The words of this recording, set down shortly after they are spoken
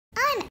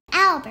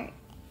Albert.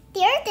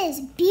 The Earth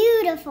is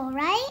beautiful,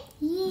 right?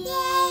 Yay!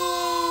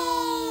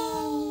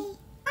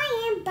 I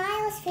am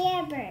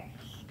Biosphere Bert.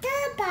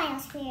 The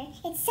biosphere.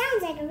 It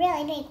sounds like a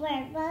really big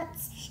word. Well,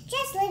 it's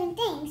just living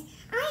things.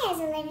 I, as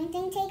a living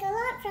thing, take a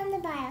lot from the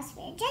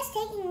biosphere. Just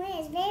taking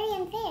litter is very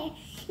unfair.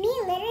 Me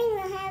littering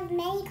will have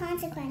many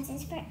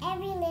consequences for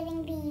every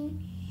living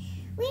being.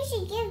 We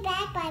should give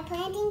back by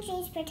planting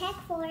trees,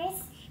 protect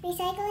forests,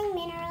 recycling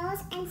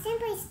minerals, and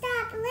simply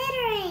stop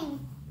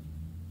littering.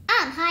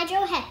 I'm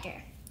Hydro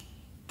Hector.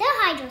 The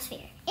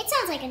hydrosphere. It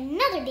sounds like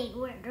another big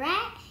word,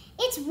 right?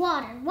 It's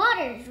water.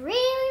 Water is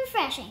really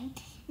refreshing.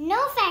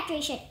 No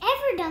factory should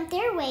ever dump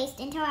their waste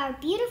into our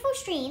beautiful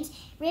streams,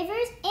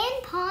 rivers,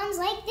 and ponds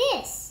like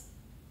this.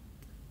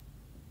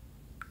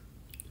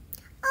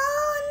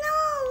 Oh no,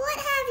 what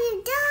have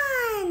you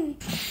done?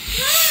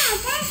 Wow,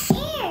 that's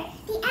air.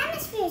 The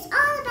atmosphere is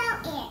all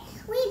about air.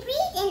 We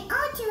breathe in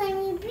O2 and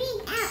we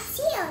breathe out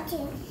CO2.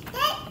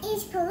 That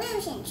is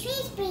pollution.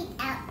 Trees breathe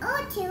out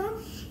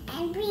O2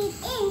 and breathe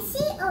in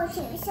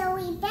CO2. So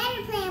we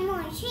better plant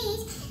more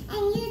trees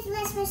and use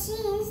less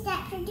machines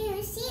that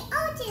produce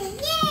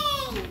CO2.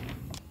 Yay!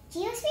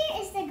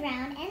 Geosphere is the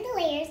ground and the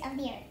layers of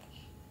the earth.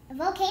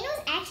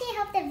 Volcanoes actually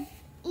help the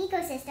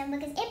ecosystem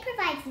because it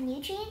provides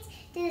nutrients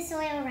to the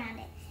soil around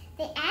it.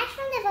 The ash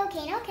from the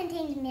volcano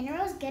contains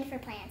minerals good for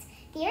plants.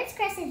 The Earth's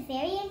crust is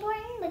very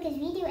important because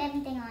we do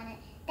everything on it.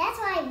 That's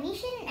why we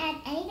shouldn't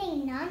add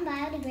anything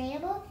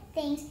non-biodegradable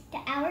things to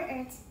our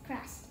Earth's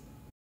crust.